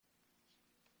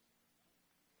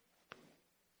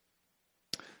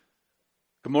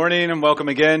Good morning and welcome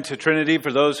again to Trinity.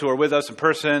 For those who are with us in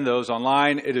person, those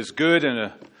online, it is good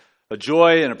and a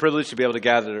joy and a privilege to be able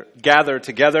to gather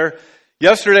together.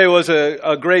 Yesterday was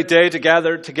a great day to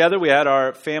gather together. We had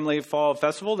our family fall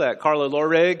festival that Carla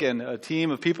Lorig and a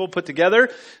team of people put together.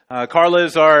 Carla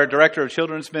is our director of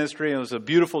children's ministry, and it was a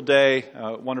beautiful day,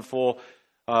 wonderful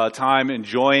time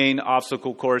enjoying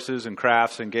obstacle courses and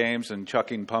crafts and games and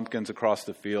chucking pumpkins across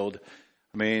the field.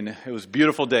 I mean, it was a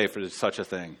beautiful day for such a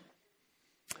thing.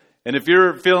 And if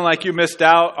you're feeling like you missed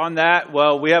out on that,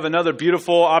 well, we have another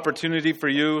beautiful opportunity for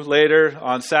you later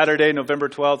on Saturday, November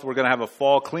 12th. We're going to have a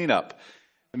fall cleanup.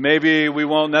 Maybe we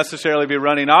won't necessarily be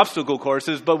running obstacle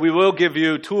courses, but we will give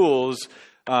you tools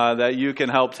that you can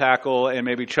help tackle and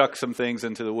maybe chuck some things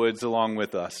into the woods along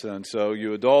with us. And so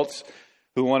you adults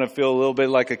who want to feel a little bit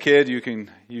like a kid, you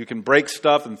can break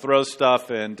stuff and throw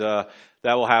stuff, and that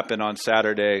will happen on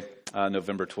Saturday,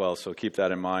 November 12th. So keep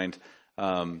that in mind.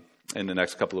 In the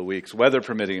next couple of weeks, weather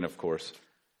permitting, of course.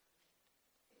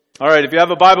 All right, if you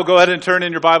have a Bible, go ahead and turn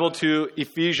in your Bible to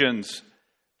Ephesians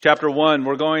chapter 1.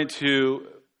 We're going to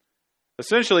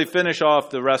essentially finish off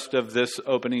the rest of this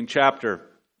opening chapter.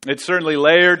 It's certainly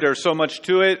layered. There's so much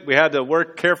to it. We had to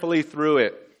work carefully through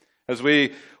it as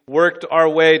we worked our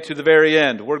way to the very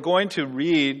end. We're going to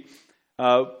read,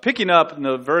 picking up in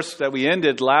the verse that we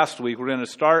ended last week. We're going to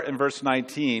start in verse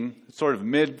 19, sort of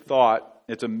mid-thought.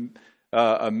 It's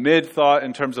a mid-thought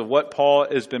in terms of what Paul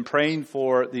has been praying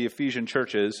for the Ephesian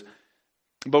churches.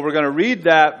 But we're going to read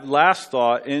that last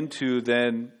thought into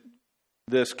then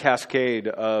this cascade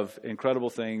of incredible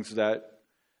things that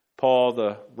Paul,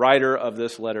 the writer of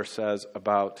this letter, says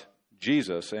about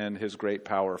Jesus and his great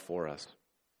power for us.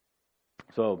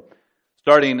 So,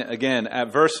 starting again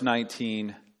at verse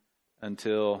 19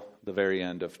 until the very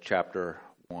end of chapter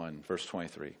 1, verse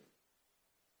 23.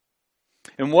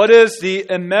 And what is the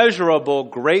immeasurable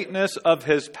greatness of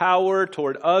his power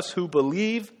toward us who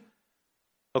believe,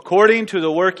 according to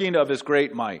the working of his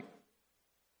great might,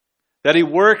 that he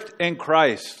worked in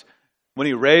Christ when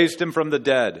he raised him from the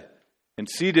dead and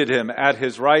seated him at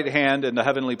his right hand in the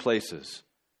heavenly places,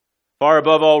 far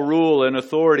above all rule and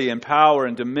authority and power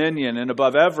and dominion, and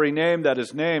above every name that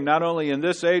is named, not only in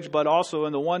this age, but also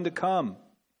in the one to come.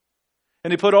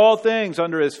 And he put all things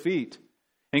under his feet,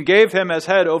 and gave him as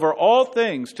head over all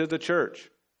things to the church,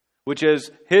 which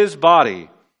is his body,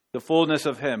 the fullness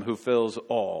of him who fills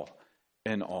all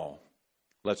in all.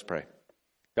 Let's pray.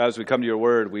 God, as we come to your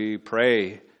word, we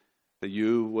pray that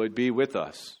you would be with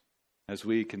us as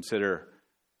we consider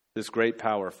this great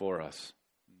power for us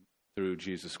through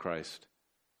Jesus Christ.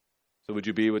 So would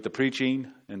you be with the preaching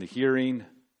and the hearing,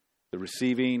 the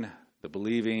receiving, the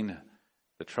believing,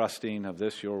 the trusting of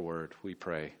this your word, we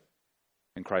pray.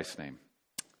 In Christ's name.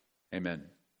 Amen.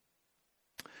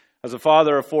 As a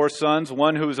father of 4 sons,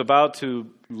 one who is about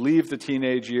to leave the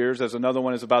teenage years as another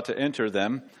one is about to enter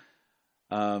them,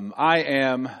 I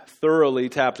am thoroughly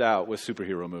tapped out with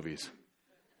superhero movies.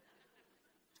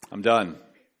 I'm done.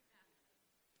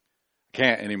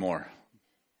 Can't anymore.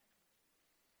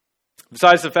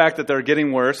 Besides the fact that they're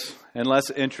getting worse and less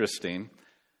interesting,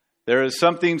 there is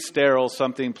something sterile,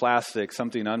 something plastic,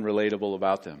 something unrelatable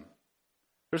about them.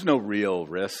 There's no real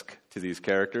risk to these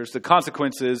characters. The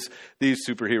consequences these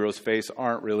superheroes face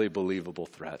aren't really believable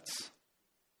threats.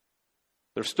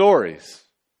 They're stories.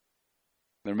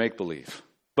 They're make-believe.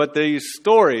 But these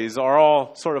stories are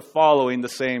all sort of following the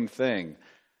same thing.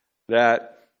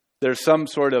 That there's some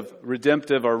sort of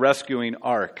redemptive or rescuing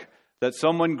arc. That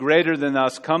someone greater than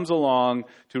us comes along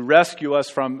to rescue us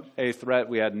from a threat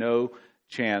we had no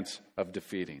chance of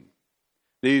defeating.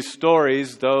 These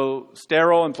stories, though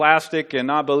sterile and plastic and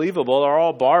not believable, are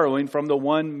all borrowing from the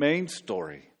one main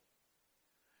story.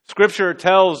 Scripture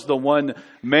tells the one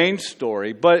main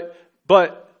story, but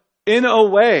in a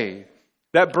way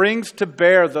that brings to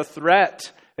bear the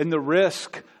threat and the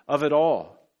risk of it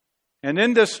all. And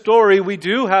in this story, we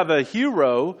do have a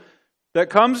hero that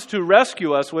comes to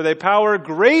rescue us with a power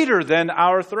greater than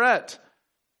our threat.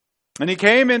 And he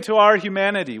came into our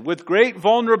humanity with great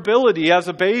vulnerability as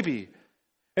a baby.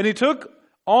 And he took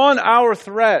on our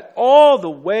threat all the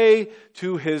way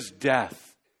to his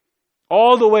death,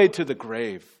 all the way to the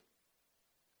grave,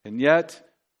 and yet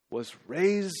was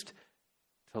raised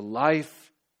to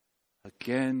life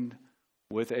again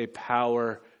with a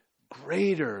power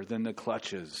greater than the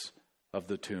clutches of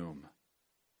the tomb.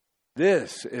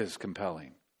 This is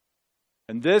compelling.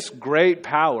 And this great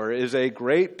power is a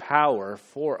great power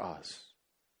for us.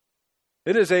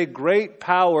 It is a great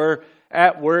power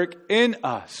at work in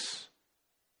us.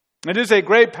 It is a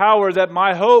great power that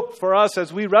my hope for us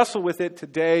as we wrestle with it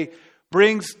today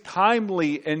brings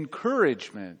timely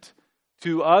encouragement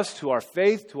to us, to our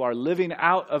faith, to our living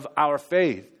out of our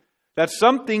faith, that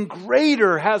something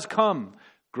greater has come,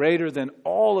 greater than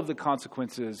all of the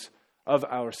consequences of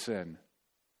our sin,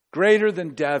 greater than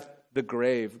death, the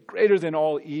grave, greater than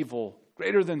all evil,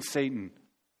 greater than Satan.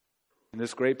 And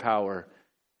this great power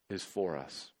is for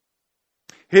us.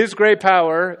 His great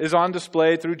power is on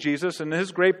display through Jesus, and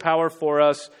His great power for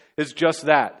us is just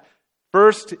that.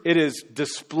 First, it is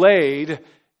displayed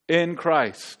in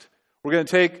Christ. We're going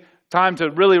to take time to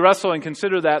really wrestle and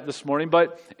consider that this morning,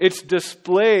 but it's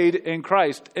displayed in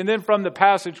Christ. And then from the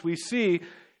passage we see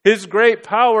His great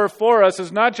power for us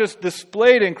is not just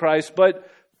displayed in Christ, but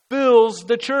fills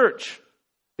the church.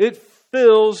 It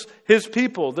fills His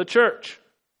people, the church.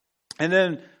 And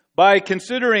then by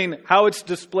considering how it's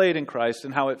displayed in Christ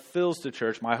and how it fills the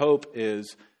church, my hope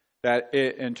is that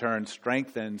it in turn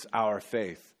strengthens our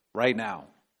faith right now.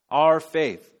 Our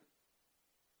faith.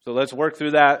 So let's work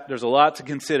through that. There's a lot to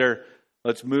consider.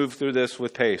 Let's move through this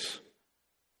with pace.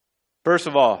 First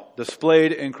of all,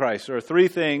 displayed in Christ. There are three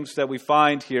things that we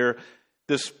find here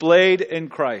displayed in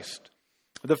Christ.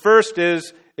 The first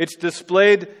is it's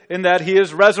displayed in that He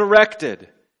is resurrected.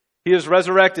 He is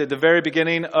resurrected, the very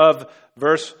beginning of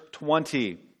verse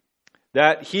 20.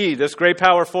 That He, this great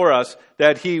power for us,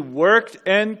 that He worked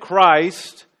in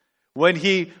Christ when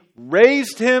He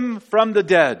raised Him from the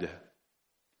dead.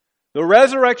 The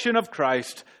resurrection of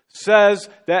Christ says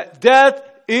that death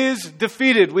is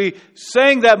defeated. We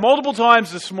sang that multiple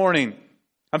times this morning.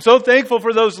 I'm so thankful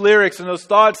for those lyrics and those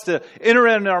thoughts to enter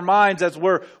in our minds as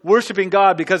we're worshiping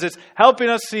God, because it's helping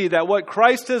us see that what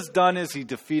Christ has done is He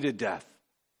defeated death.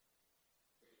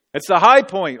 It's the high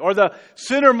point or the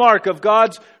center mark of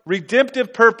God's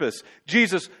redemptive purpose.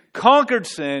 Jesus conquered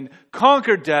sin,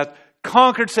 conquered death,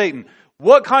 conquered Satan.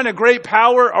 What kind of great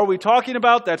power are we talking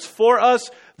about that's for us?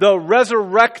 The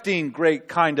resurrecting great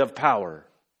kind of power.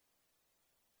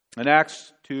 In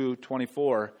Acts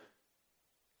 2:24,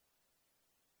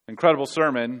 incredible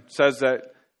sermon says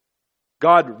that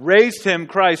God raised Him,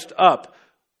 Christ, up,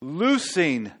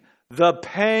 loosing the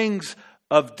pangs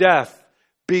of death,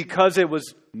 because it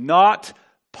was not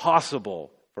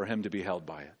possible for Him to be held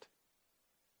by it.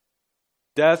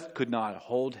 Death could not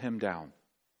hold Him down.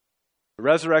 The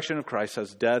resurrection of Christ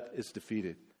says death is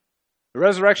defeated. The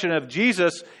resurrection of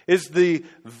Jesus is the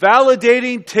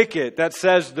validating ticket that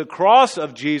says the cross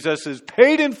of Jesus is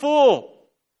paid in full.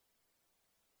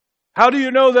 How do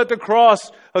you know that the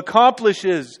cross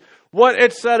accomplishes what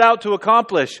it set out to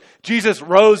accomplish? Jesus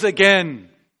rose again.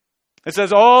 It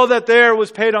says all that there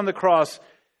was paid on the cross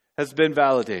has been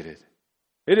validated.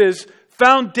 It is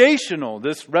foundational,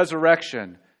 this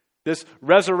resurrection. This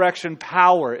resurrection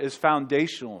power is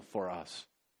foundational for us.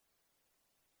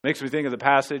 Makes me think of the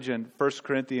passage in 1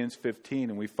 Corinthians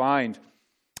 15, and we find,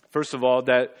 first of all,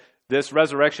 that this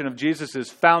resurrection of Jesus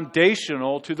is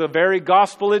foundational to the very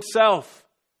gospel itself.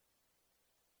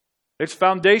 It's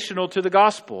foundational to the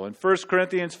gospel. In 1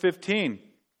 Corinthians 15,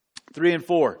 3 and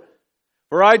 4.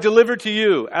 For I delivered to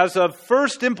you as of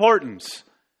first importance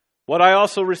what I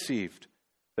also received,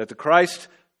 that Christ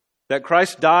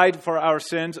died for our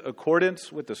sins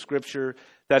accordance with the Scripture,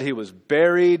 that He was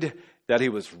buried, that He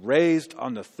was raised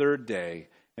on the third day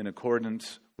in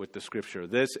accordance with the Scripture.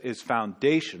 This is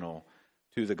foundational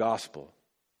to the gospel.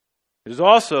 It is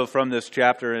also from this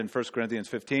chapter in 1 Corinthians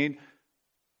 15,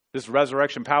 this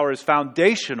resurrection power is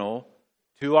foundational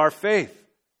to our faith.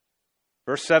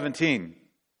 Verse 17,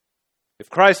 if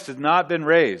Christ has not been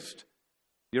raised,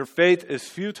 your faith is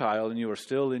futile and you are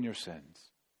still in your sins.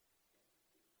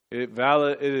 It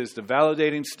is the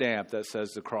validating stamp that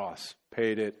says the cross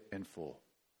paid it in full.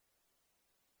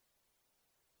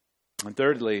 And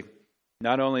thirdly,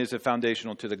 not only is it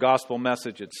foundational to the gospel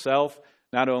message itself,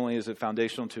 not only is it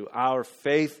foundational to our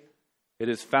faith, it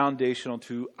is foundational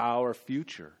to our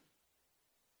future.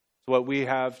 It's what we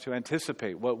have to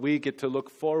anticipate, what we get to look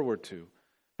forward to.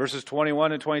 Verses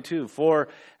 21 and 22, for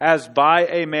as by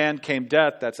a man came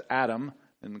death, that's Adam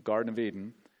in the Garden of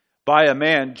Eden, by a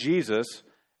man, Jesus,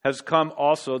 has come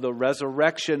also the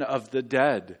resurrection of the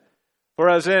dead. For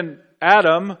as in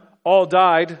Adam all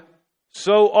died,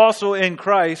 so also in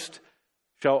Christ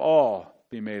shall all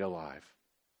be made alive.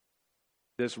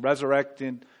 This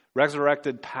resurrected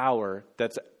power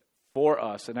that's for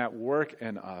us and at work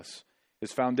in us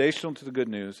is foundational to the good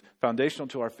news, foundational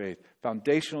to our faith,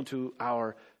 foundational to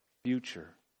our future.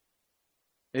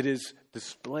 It is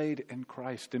displayed in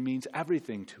Christ. It means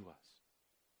everything to us.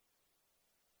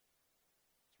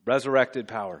 Resurrected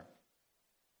power.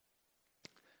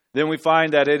 Then we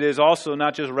find that it is also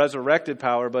not just resurrected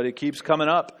power, but it keeps coming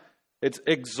up. It's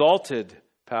exalted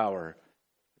power.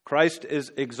 Christ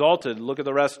is exalted. Look at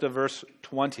the rest of verse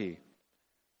 20.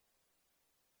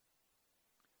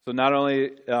 So not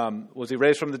only was he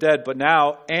raised from the dead, but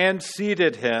now, and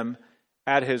seated him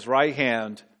at his right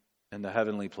hand in the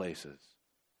heavenly places.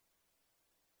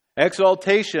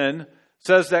 Exaltation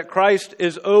says that Christ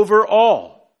is over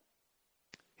all.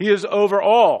 He is over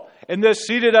all. And this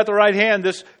seated at the right hand,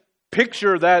 this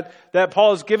picture that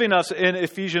Paul is giving us in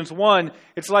Ephesians 1,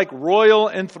 it's like royal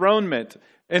enthronement.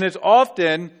 And it's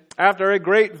often after a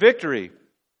great victory.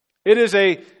 It is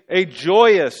a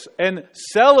joyous and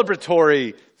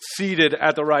celebratory seated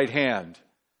at the right hand.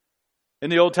 In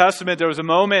the Old Testament, there was a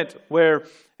moment where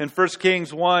in 1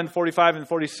 Kings 1, 45 and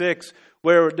 46,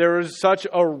 where there was such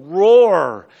a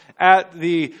roar at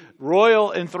the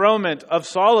royal enthronement of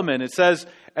Solomon. It says,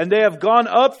 and they have gone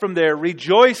up from there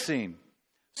rejoicing,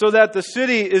 so that the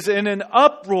city is in an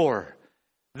uproar.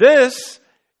 This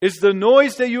is the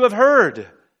noise that you have heard.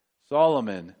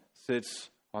 Solomon sits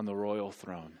on the royal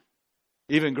throne.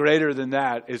 Even greater than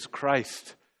that is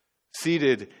Christ,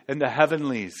 seated in the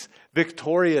heavenlies,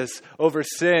 victorious over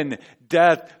sin,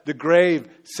 death, the grave,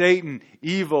 Satan,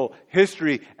 evil,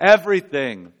 history,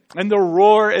 everything. And the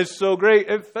roar is so great,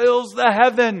 it fills the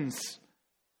heavens.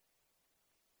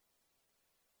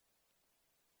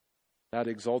 That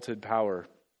exalted power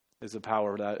is the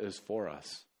power that is for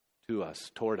us, to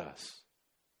us, toward us.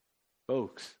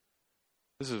 Folks,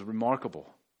 this is remarkable.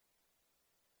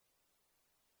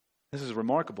 This is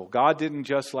remarkable. God didn't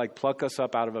just pluck us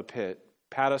up out of a pit,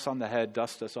 pat us on the head,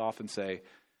 dust us off and say,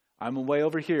 I'm way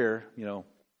over here,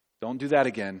 don't do that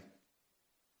again.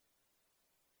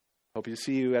 Hope to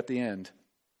see you at the end.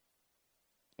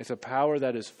 It's a power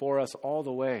that is for us all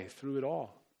the way, through it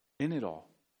all, in it all.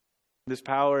 This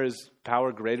power is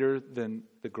power greater than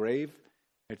the grave.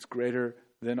 It's greater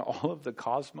than all of the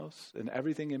cosmos and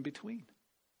everything in between.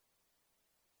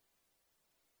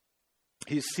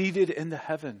 He's seated in the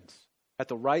heavens at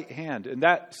the right hand, and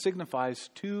that signifies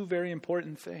two very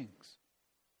important things.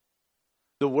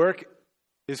 The work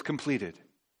is completed.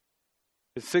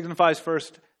 It signifies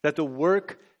first that the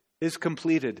work is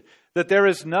completed, that there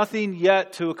is nothing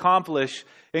yet to accomplish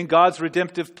in God's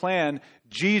redemptive plan.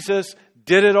 Jesus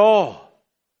did it all.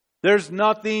 There's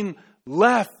nothing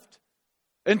left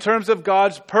in terms of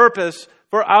God's purpose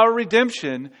for our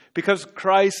redemption because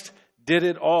Christ did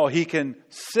it all. He can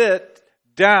sit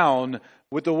down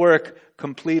with the work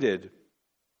completed.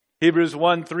 Hebrews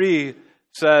 1:3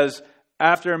 says,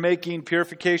 after making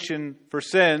purification for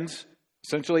sins,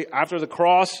 essentially after the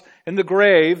cross and the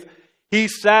grave, he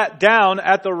sat down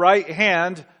at the right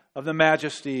hand of the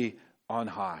Majesty on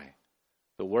high.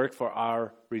 The work for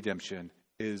our redemption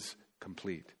is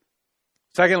complete.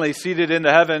 Secondly, seated in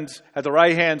the heavens at the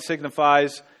right hand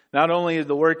signifies not only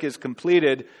the work is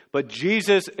completed, but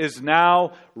Jesus is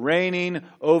now reigning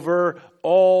over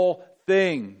all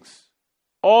things.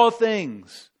 All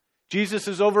things. Jesus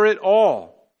is over it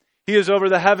all. He is over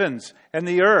the heavens and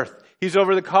the earth. He's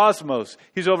over the cosmos.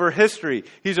 He's over history.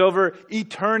 He's over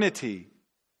eternity.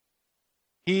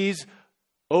 He's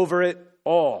over it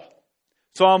all.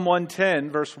 Psalm 110,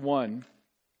 verse 1,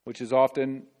 which is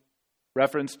often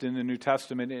referenced in the New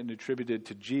Testament and attributed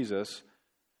to Jesus,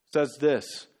 says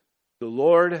this, the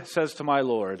Lord says to my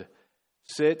Lord,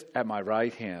 sit at my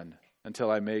right hand until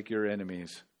I make your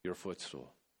enemies your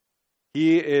footstool.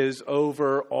 He is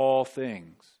over all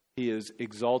things. He is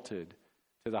exalted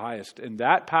to the highest. And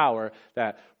that power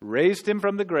that raised him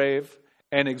from the grave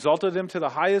and exalted him to the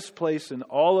highest place in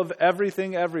all of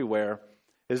everything everywhere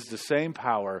is the same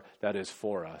power that is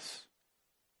for us,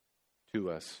 to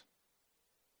us,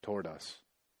 toward us,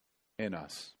 in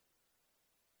us.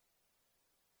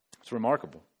 It's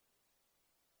remarkable.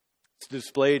 It's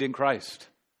displayed in Christ,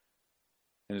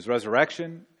 in his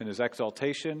resurrection, in his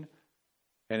exaltation,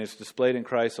 and it's displayed in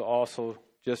Christ also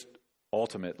just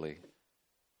ultimately.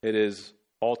 It is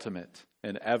ultimate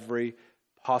in every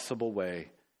possible way.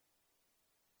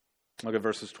 Look at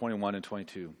verses 21 and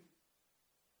 22.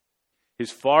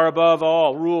 He's far above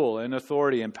all rule and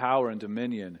authority and power and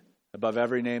dominion, above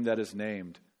every name that is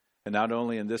named, and not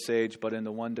only in this age, but in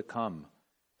the one to come.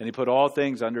 And he put all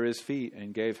things under his feet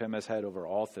and gave him as head over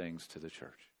all things to the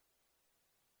church.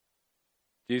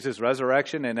 Jesus'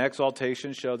 resurrection and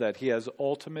exaltation show that he has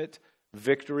ultimate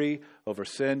victory over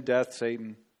sin, death,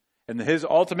 Satan. And his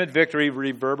ultimate victory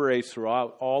reverberates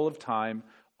throughout all of time,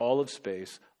 all of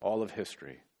space, all of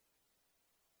history.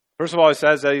 First of all, it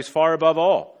says that he's far above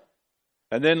all.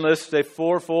 And then lists a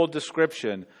fourfold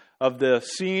description of the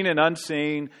seen and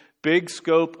unseen big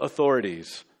scope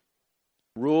authorities.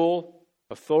 Rule,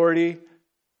 authority,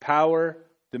 power,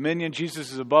 dominion.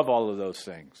 Jesus is above all of those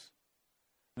things.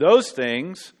 Those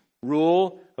things,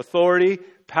 rule, authority,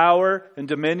 power, and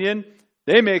dominion,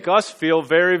 they make us feel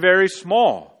very, very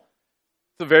small.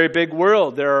 It's a very big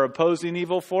world. There are opposing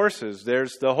evil forces.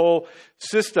 There's the whole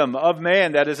system of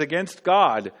man that is against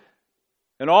God.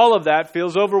 And all of that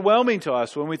feels overwhelming to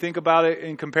us when we think about it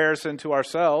in comparison to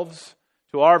ourselves,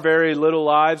 to our very little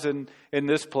lives in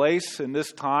this place, in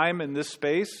this time, in this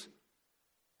space.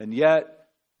 And yet,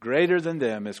 greater than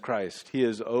them is Christ. He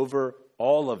is over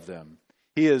all of them.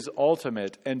 He is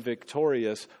ultimate and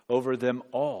victorious over them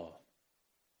all.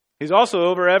 He's also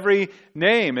over every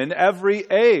name and every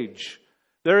age.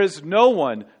 There is no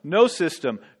one, no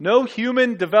system, no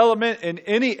human development in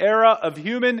any era of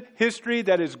human history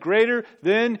that is greater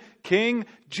than King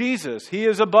Jesus. He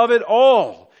is above it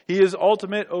all. He is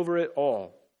ultimate over it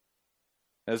all.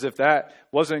 As if that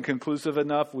wasn't conclusive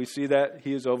enough, we see that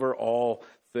He is over all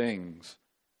things.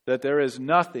 That there is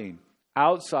nothing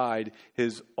outside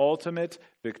His ultimate,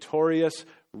 victorious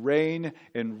reign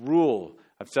and rule.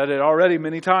 I've said it already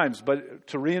many times, but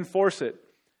to reinforce it,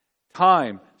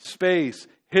 time, space,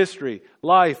 history,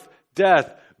 life, death,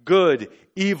 good,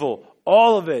 evil,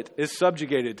 all of it is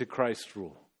subjugated to Christ's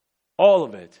rule. All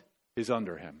of it is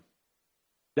under Him.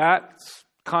 That's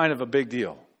kind of a big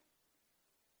deal.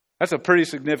 That's a pretty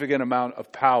significant amount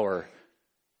of power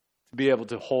to be able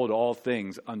to hold all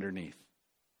things underneath.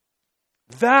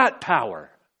 That power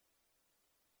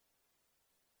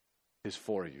is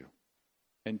for you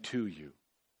and to you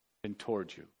and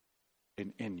toward you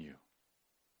and in you.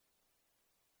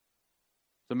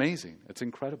 It's amazing. It's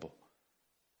incredible.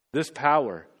 This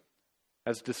power,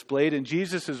 as displayed in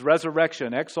Jesus'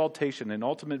 resurrection, exaltation, and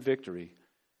ultimate victory,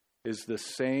 is the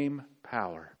same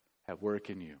power at work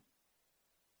in you.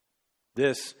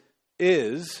 This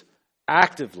is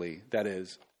actively, that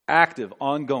is, active,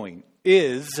 ongoing,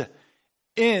 is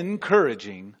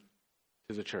encouraging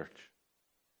to the church.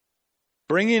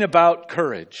 Bringing about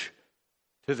courage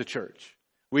to the church.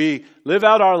 We live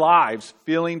out our lives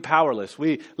feeling powerless.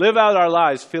 We live out our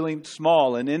lives feeling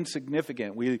small and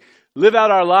insignificant. We live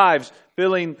out our lives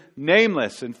feeling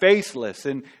nameless and faceless.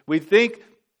 And we think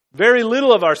very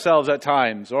little of ourselves at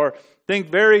times, or think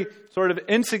very sort of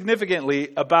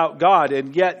insignificantly about God.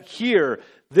 And yet here,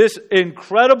 this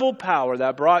incredible power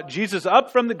that brought Jesus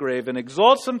up from the grave and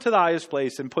exalts Him to the highest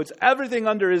place and puts everything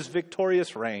under His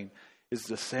victorious reign is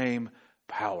the same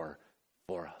power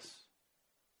for us,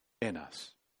 in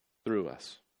us, through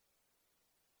us.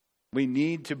 We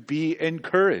need to be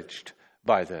encouraged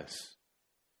by this.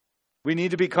 We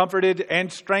need to be comforted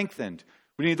and strengthened.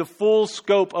 We need the full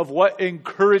scope of what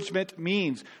encouragement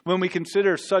means when we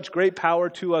consider such great power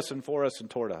to us and for us and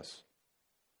toward us.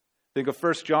 Think of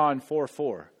 1 John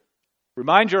 4:4.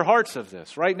 Remind your hearts of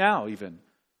this right now even.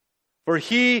 For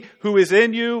He who is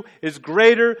in you is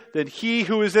greater than he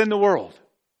who is in the world.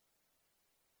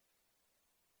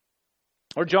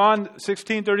 Or John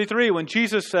 16:33, when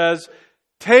Jesus says,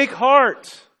 take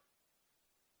heart,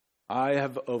 I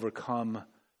have overcome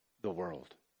the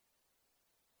world.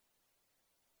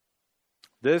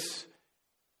 This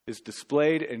is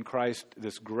displayed in Christ,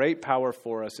 this great power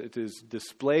for us. It is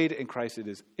displayed in Christ, it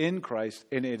is in Christ,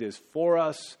 and it is for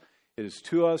us, it is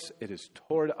to us, it is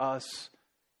toward us,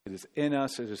 it is in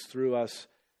us, it is through us.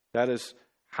 That is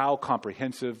how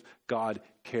comprehensive God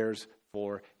cares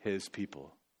for His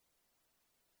people.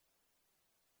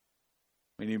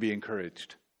 We need to be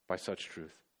encouraged by such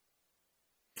truth.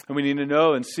 And we need to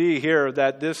know and see here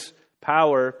that this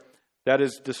power that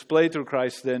is displayed through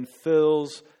Christ then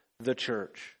fills the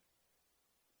church.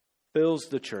 Fills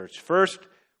the church. First,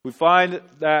 we find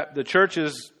that the church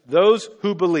is those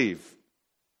who believe.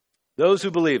 Those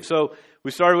who believe. So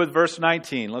we started with verse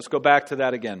 19. Let's go back to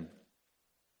that again.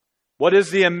 What is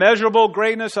the immeasurable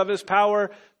greatness of His power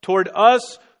toward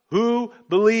us who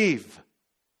believe,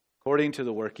 according to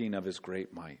the working of His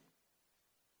great might?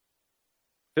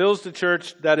 Fills the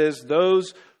church, that is,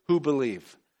 those who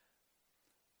believe.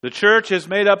 The church is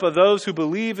made up of those who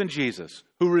believe in Jesus,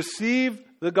 who receive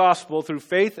the gospel through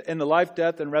faith in the life,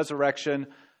 death, and resurrection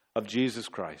of Jesus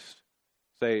Christ.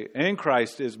 Say, in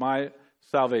Christ is my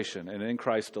salvation, and in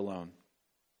Christ alone.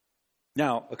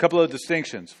 Now, a couple of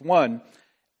distinctions. One,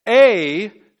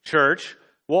 a church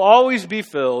will always be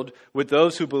filled with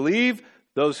those who believe,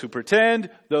 those who pretend,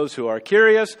 those who are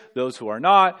curious, those who are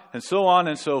not, and so on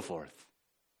and so forth.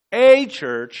 A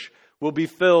church will be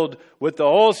filled with the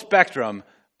whole spectrum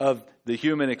of the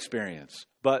human experience.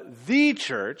 But the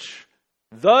church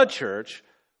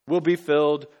will be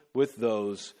filled with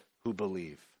those who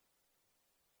believe.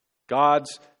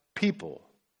 God's people,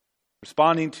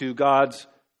 responding to God's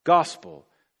gospel,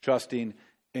 trusting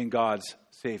in God's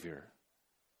Savior.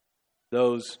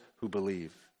 Those who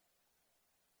believe.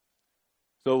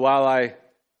 So while I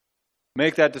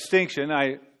make that distinction,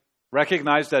 I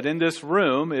Recognize that in this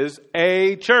room is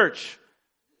a church.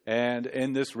 And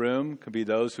in this room could be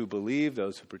those who believe,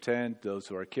 those who pretend, those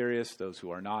who are curious, those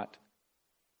who are not.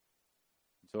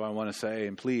 So I want to say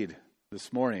and plead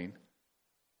this morning,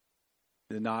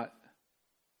 do not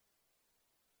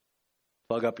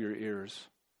plug up your ears,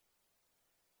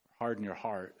 harden your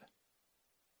heart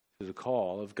to the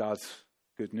call of God's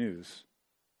good news,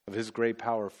 of his great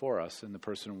power for us in the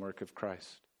person and work of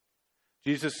Christ.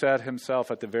 Jesus said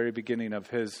himself at the very beginning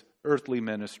of his earthly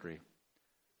ministry,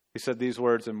 he said these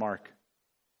words in Mark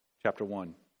chapter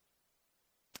 1.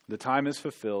 The time is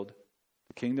fulfilled.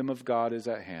 The kingdom of God is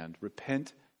at hand.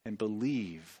 Repent and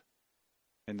believe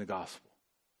in the gospel.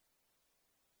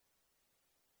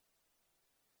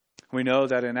 We know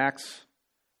that in Acts,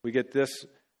 we get this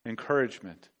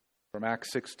encouragement from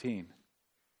Acts 16.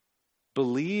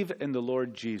 Believe in the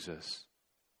Lord Jesus,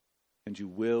 and you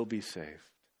will be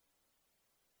saved.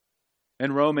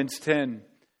 In Romans 10,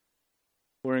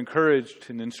 we're encouraged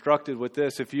and instructed with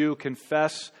this. If you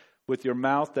confess with your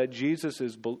mouth that Jesus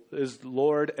is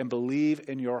Lord and believe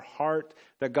in your heart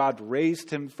that God raised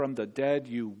him from the dead,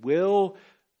 you will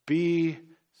be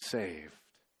saved.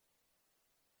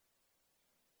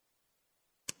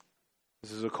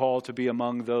 This is a call to be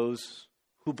among those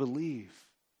who believe.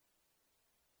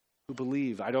 Who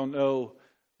believe. I don't know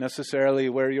necessarily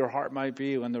where your heart might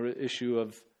be when the issue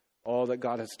of all that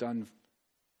God has done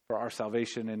for our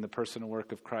salvation in the person and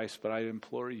work of Christ, but I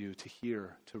implore you to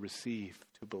hear, to receive,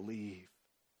 to believe.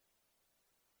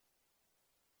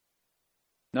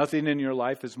 Nothing in your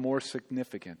life is more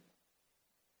significant.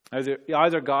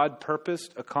 Either God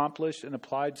purposed, accomplished, and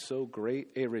applied so great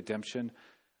a redemption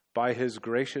by his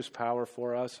gracious power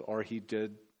for us, or he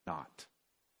did not.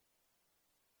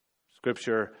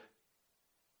 Scripture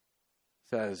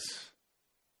says,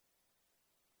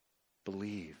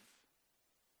 believe.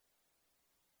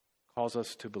 Calls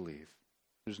us to believe.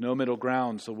 There's no middle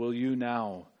ground, so will you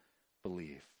now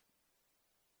believe?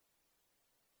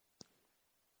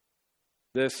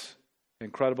 This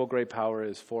incredible great power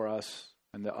is for us,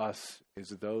 and the us is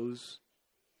those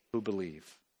who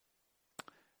believe.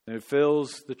 And it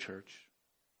fills the church.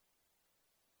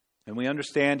 And we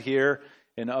understand here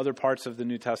in other parts of the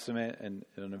New Testament, and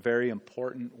in a very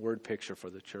important word picture for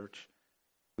the church,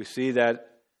 we see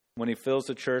that when he fills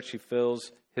the church, he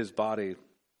fills his body.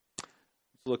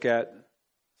 Let's look at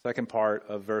the second part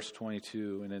of verse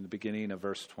 22 and in the beginning of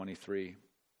verse 23.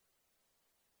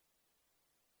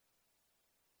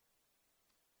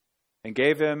 And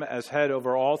gave him as head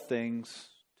over all things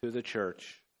to the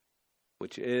church,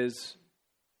 which is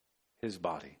his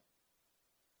body.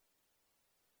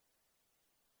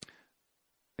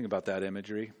 Think about that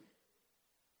imagery.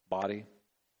 Body. To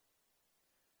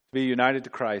be united to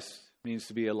Christ means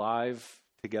to be alive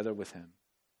together with him.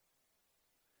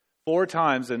 4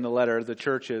 times in the letter, the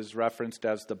church is referenced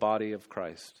as the body of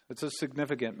Christ. It's a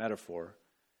significant metaphor,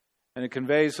 and it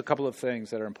conveys a couple of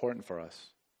things that are important for us.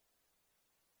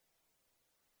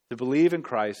 To believe in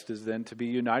Christ is then to be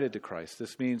united to Christ.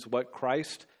 This means what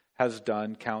Christ has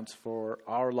done counts for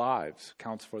our lives,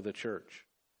 counts for the church.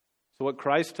 So what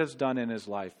Christ has done in his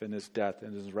life, in his death,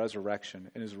 in his resurrection,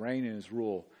 in his reign, in his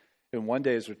rule, and one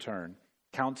day his return,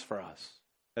 counts for us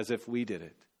as if we did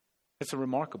it. It's a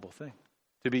remarkable thing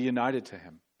to be united to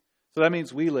him. So that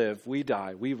means we live, we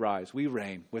die, we rise, we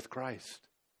reign with Christ.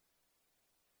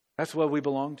 That's what we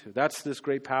belong to. That's this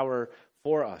great power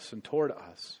for us and toward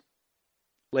us.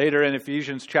 Later in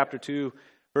Ephesians chapter 2,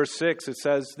 verse 6, it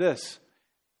says this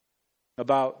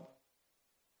about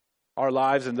our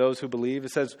lives and those who believe.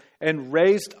 It says, and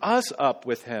raised us up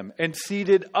with him and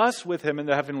seated us with him in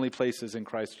the heavenly places in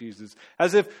Christ Jesus,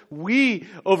 as if we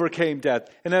overcame death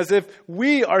and as if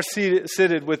we are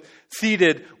seated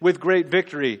with great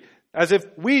victory, as if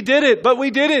we did it, but we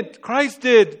didn't. Christ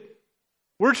did.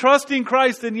 We're trusting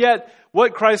Christ, and yet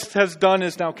what Christ has done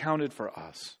is now counted for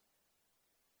us.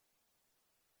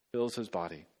 Fills his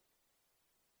body.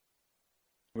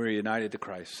 We're united to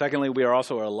Christ. Secondly, we are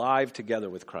also alive together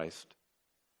with Christ.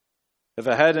 If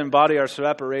a head and body are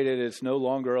separated, it's no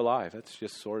longer alive. That's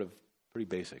just sort of pretty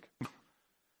basic.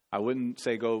 I wouldn't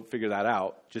say go figure that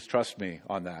out. Just trust me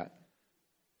on that.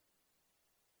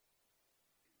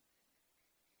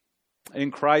 In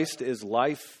Christ is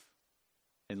life,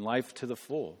 and life to the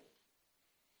full.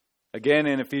 Again,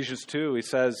 in Ephesians 2, he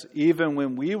says, even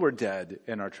when we were dead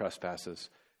in our trespasses,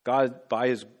 God, by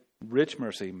his rich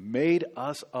mercy, made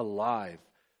us alive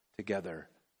together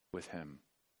with him.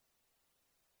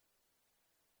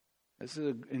 This is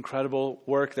an incredible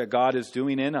work that God is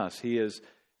doing in us. He has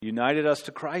united us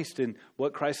to Christ, and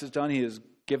what Christ has done, he has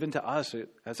given to us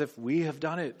as if we have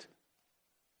done it.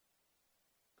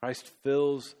 Christ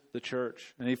fills the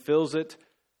church, and he fills it,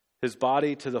 his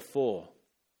body, to the full.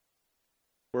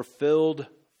 We're filled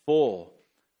full.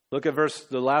 Look at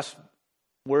the last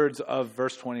words of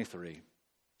verse 23.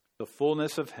 The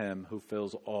fullness of him who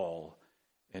fills all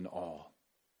in all.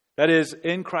 That is,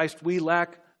 in Christ we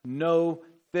lack no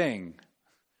thing.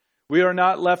 We are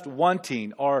not left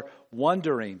wanting or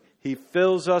wondering. He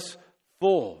fills us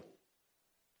full.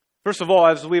 First of all,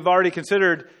 as we've already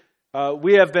considered,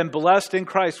 we have been blessed in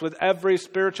Christ with every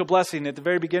spiritual blessing. At the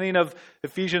very beginning of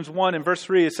Ephesians 1 and verse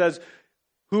 3, it says,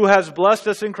 who has blessed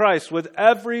us in Christ with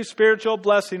every spiritual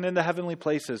blessing in the heavenly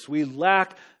places. We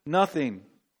lack nothing.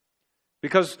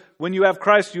 Because when you have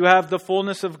Christ, you have the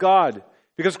fullness of God.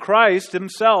 Because Christ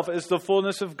himself is the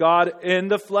fullness of God in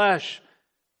the flesh.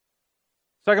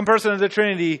 Second person of the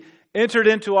Trinity entered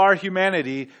into our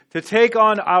humanity to take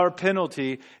on our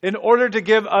penalty in order to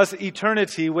give us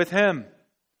eternity with him.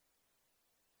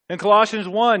 In Colossians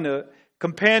 1, a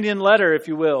companion letter, if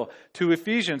you will, to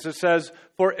Ephesians, it says,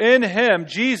 for in him,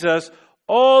 Jesus,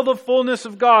 all the fullness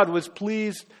of God was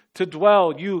pleased to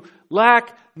dwell. You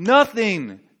lack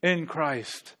nothing in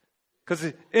Christ,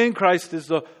 because in Christ is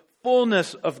the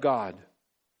fullness of God.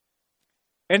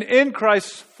 And in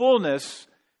Christ's fullness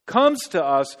comes to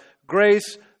us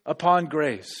grace upon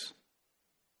grace.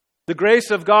 The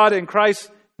grace of God in Christ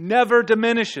never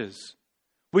diminishes.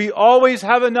 We always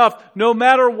have enough, no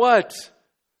matter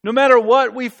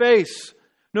what we face,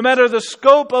 no matter the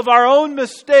scope of our own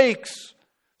mistakes.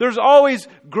 There's always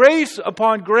grace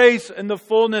upon grace in the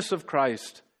fullness of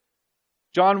Christ.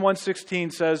 John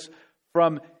 1:16 says,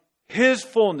 from his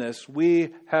fullness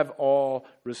we have all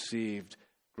received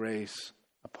grace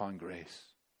upon grace.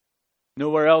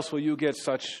 Nowhere else will you get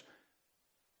such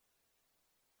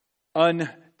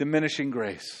undiminishing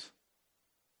grace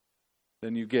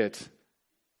than you get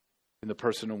in the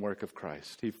person and work of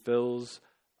Christ. He fills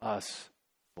us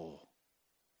full.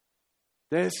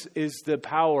 This is the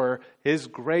power, his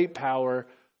great power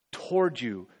toward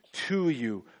you, to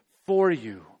you, for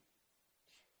you.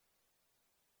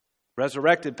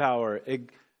 Resurrected power,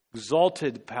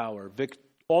 exalted power,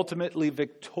 ultimately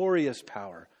victorious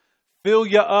power. Fill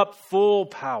you up full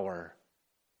power.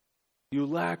 You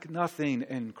lack nothing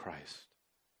in Christ.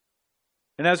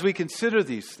 And as we consider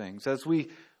these things, as we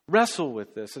wrestle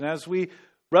with this, and as we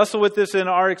wrestle with this in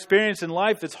our experience in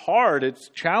life, it's hard, it's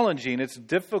challenging, it's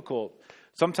difficult.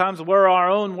 Sometimes we're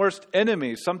our own worst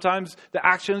enemies. Sometimes the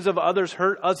actions of others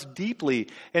hurt us deeply.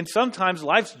 And sometimes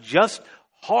life's just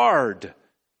hard.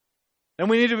 And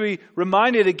we need to be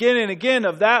reminded again and again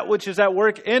of that which is at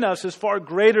work in us is far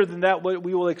greater than that what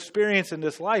we will experience in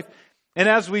this life. And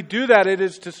as we do that, it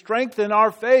is to strengthen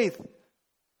our faith.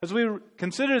 As we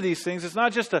consider these things, it's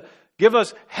not just to give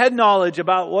us head knowledge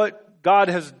about what God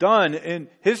has done in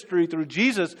history through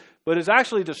Jesus, but it's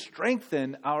actually to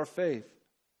strengthen our faith.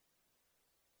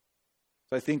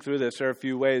 As I think through this, there are a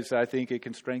few ways that I think it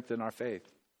can strengthen our faith.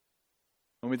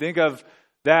 When we think of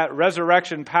that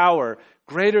resurrection power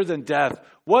greater than death,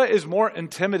 what is more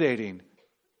intimidating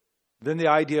than the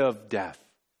idea of death,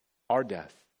 our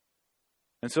death?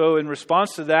 And so in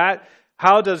response to that,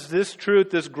 how does this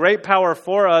truth, this great power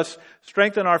for us,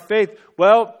 strengthen our faith?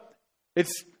 Well,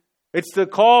 it's the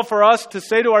call for us to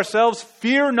say to ourselves,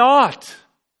 fear not.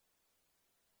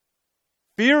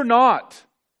 Fear not.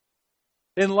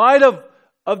 In light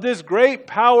of this great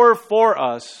power for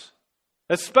us,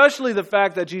 especially the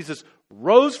fact that Jesus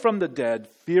rose from the dead,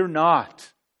 fear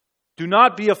not. Do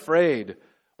not be afraid.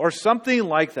 Or something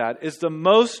like that is the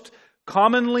most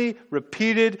commonly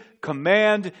repeated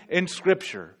command in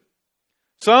Scripture.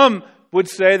 Some would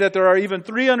say that there are even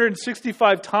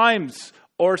 365 times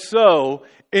or so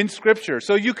in Scripture.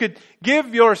 So you could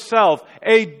give yourself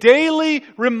a daily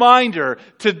reminder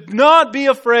to not be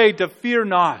afraid, to fear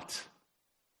not.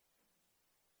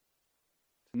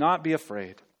 Not be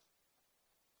afraid.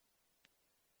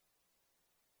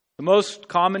 The most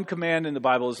common command in the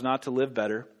Bible is not to live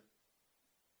better.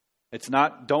 It's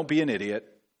not, don't be an idiot.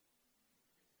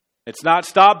 It's not,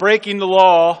 stop breaking the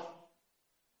law.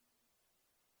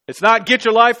 It's not, get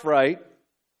your life right.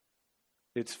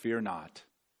 It's fear not.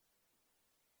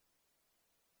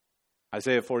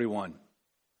 Isaiah 41.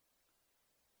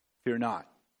 Fear not,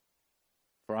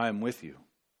 for I am with you.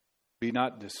 Be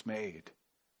not dismayed,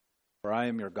 for I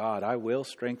am your God. I will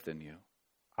strengthen you.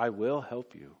 I will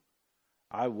help you.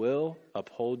 I will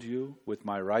uphold you with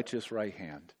my righteous right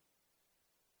hand.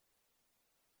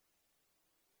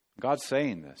 God's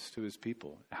saying this to his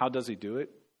people. How does he do it?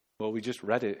 Well, we just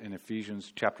read it in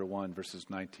Ephesians chapter 1, verses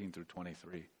 19 through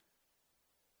 23.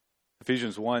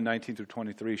 Ephesians 1, 19 through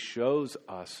 23 shows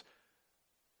us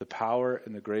the power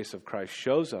and the grace of Christ,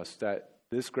 shows us that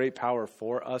this great power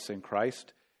for us in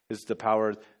Christ is the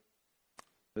power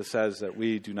that says that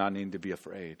we do not need to be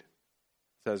afraid.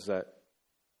 It says that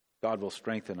God will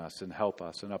strengthen us and help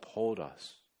us and uphold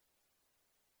us.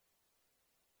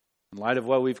 In light of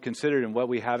what we've considered and what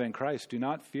we have in Christ, do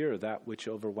not fear that which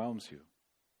overwhelms you.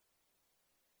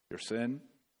 Your sin,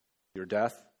 your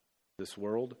death, this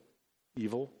world,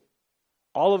 evil,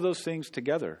 all of those things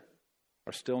together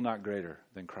are still not greater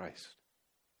than Christ.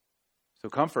 So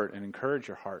comfort and encourage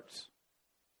your hearts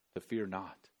to fear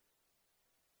not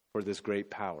for this great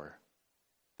power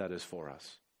that is for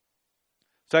us.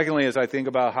 Secondly, as I think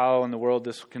about how in the world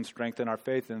this can strengthen our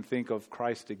faith, and think of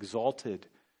Christ exalted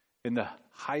in the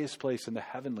highest place in the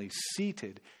heavenly,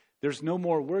 seated. There's no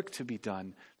more work to be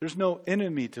done. There's no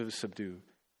enemy to subdue.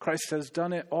 Christ has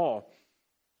done it all.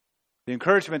 The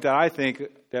encouragement that I think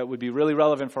that would be really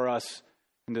relevant for us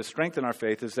and to strengthen our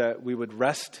faith is that we would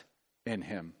rest in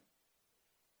Him.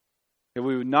 That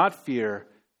we would not fear,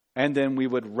 and then we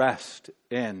would rest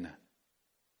in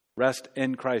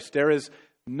Christ. There is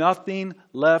nothing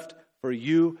left for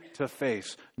you to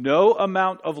face. No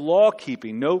amount of law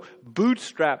keeping, no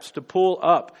bootstraps to pull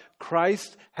up.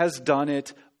 Christ has done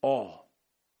it all.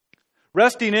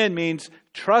 Resting in means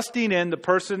trusting in the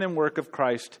person and work of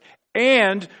Christ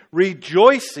and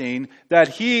rejoicing that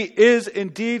He is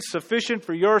indeed sufficient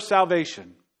for your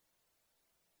salvation.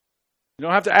 You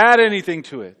don't have to add anything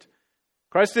to it.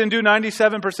 Christ didn't do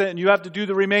 97% and you have to do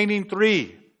the remaining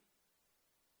 3%.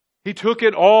 He took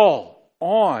it all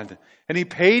on and He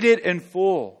paid it in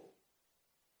full.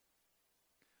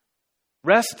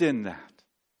 Rest in that.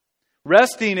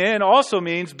 Resting in also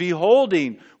means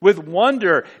beholding with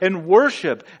wonder and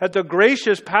worship at the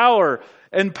gracious power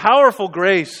and powerful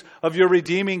grace of your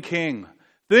redeeming King.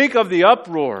 Think of the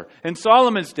uproar in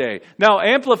Solomon's day. Now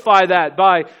amplify that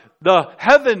by the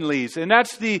heavenlies, and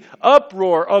that's the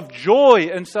uproar of joy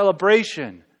and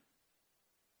celebration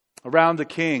around the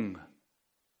King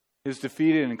who's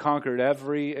defeated and conquered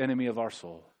every enemy of our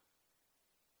soul.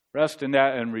 Rest in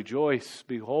that and rejoice.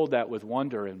 Behold that with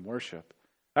wonder and worship.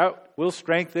 That will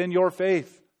strengthen your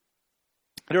faith.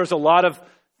 There's a lot of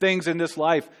things in this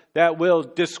life that will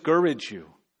discourage you,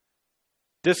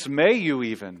 dismay you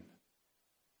even.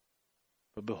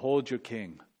 But behold your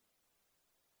King,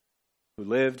 who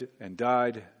lived and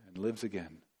died and lives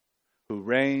again, who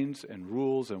reigns and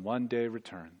rules and one day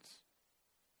returns.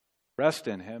 Rest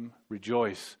in Him,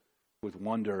 rejoice with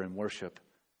wonder and worship.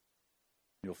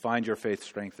 You'll find your faith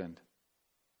strengthened.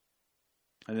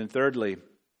 And then thirdly,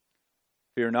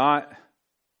 fear not,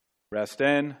 rest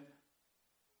in.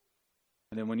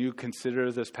 And then when you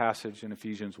consider this passage in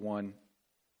Ephesians 1,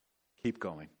 keep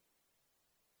going.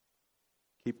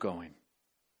 Keep going.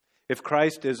 If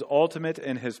Christ is ultimate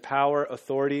in His power,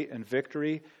 authority, and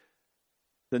victory,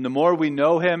 then the more we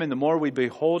know Him and the more we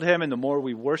behold Him and the more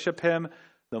we worship Him,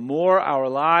 the more our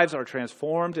lives are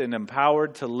transformed and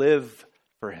empowered to live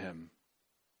for Him.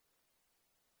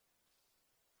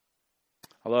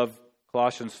 I love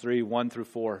Colossians 3, 1 through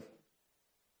 4.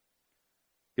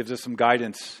 Gives us some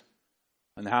guidance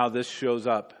on how this shows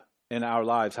up in our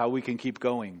lives, how we can keep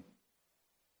going.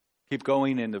 Keep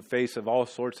going in the face of all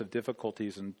sorts of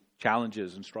difficulties and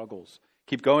challenges and struggles.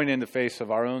 Keep going in the face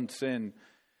of our own sin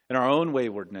and our own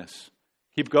waywardness.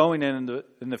 Keep going in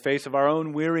the face of our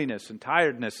own weariness and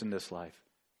tiredness in this life.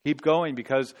 Keep going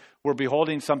because we're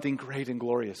beholding something great and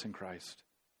glorious in Christ.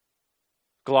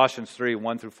 Colossians 3,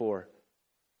 1 through 4.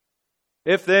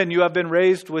 If then you have been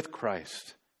raised with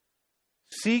Christ,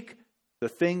 seek the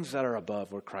things that are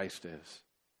above where Christ is,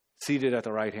 seated at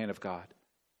the right hand of God.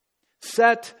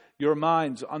 Set your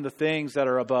minds on the things that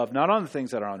are above, not on the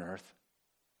things that are on earth.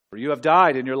 For you have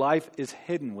died and your life is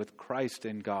hidden with Christ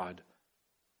in God.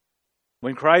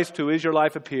 When Christ, who is your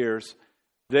life, appears,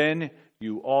 then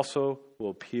you also will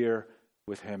appear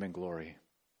with Him in glory.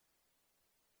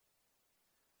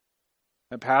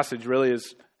 That passage really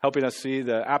is helping us see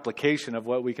the application of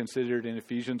what we considered in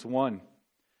Ephesians 1.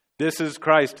 This is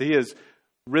Christ. He is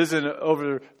risen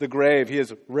over the grave. He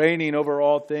is reigning over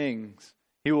all things.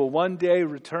 He will one day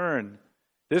return.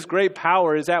 This great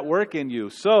power is at work in you.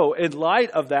 So, in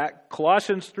light of that,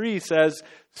 Colossians 3 says,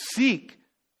 seek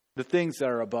the things that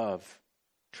are above.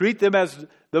 Treat them as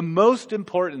the most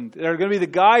important. They're going to be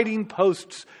the guiding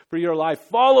posts for your life.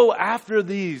 Follow after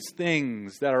these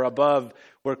things that are above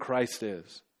where Christ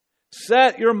is.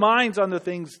 Set your minds on the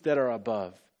things that are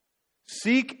above.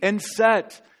 Seek and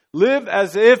set. Live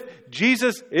as if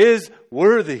Jesus is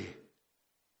worthy.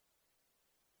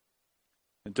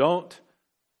 And don't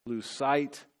lose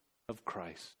sight of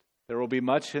Christ. There will be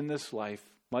much in this life,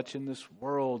 much in this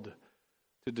world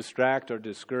to distract or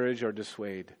discourage or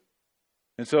dissuade.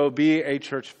 And so be a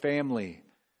church family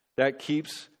that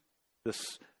keeps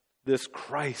this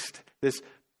Christ, this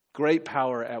great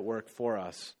power at work for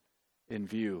us in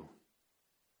view.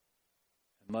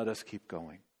 And let us keep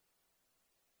going.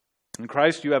 In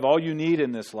Christ, you have all you need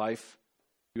in this life.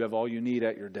 You have all you need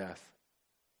at your death.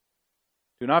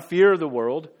 Do not fear the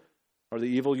world or the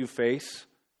evil you face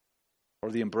or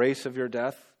the embrace of your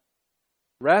death.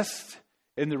 Rest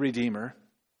in the Redeemer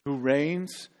who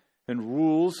reigns and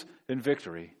rules in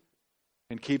victory,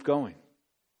 and keep going,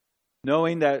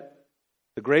 knowing that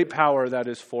the great power that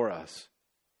is for us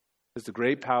is the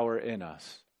great power in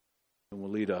us and will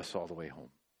lead us all the way home.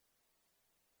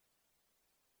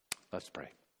 Let's pray.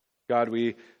 God,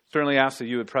 we certainly ask that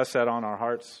you would press that on our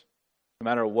hearts, no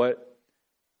matter what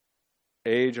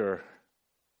age or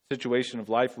situation of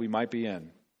life we might be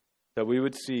in, that we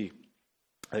would see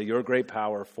that your great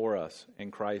power for us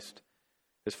in Christ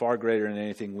is far greater than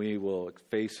anything we will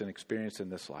face and experience in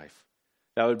this life.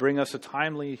 That would bring us a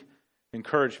timely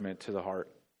encouragement to the heart,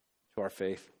 to our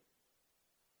faith.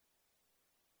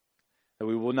 That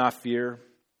we will not fear,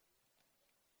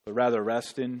 but rather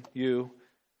rest in you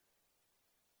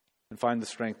and find the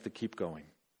strength to keep going.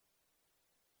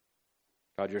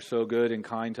 God, you're so good and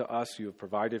kind to us. You have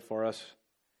provided for us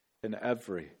in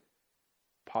every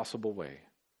possible way,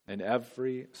 in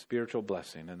every spiritual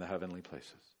blessing in the heavenly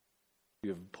places. You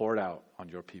have poured out on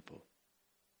your people.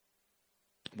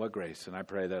 What grace, and I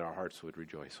pray that our hearts would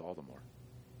rejoice all the more.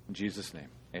 In Jesus' name,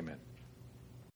 amen.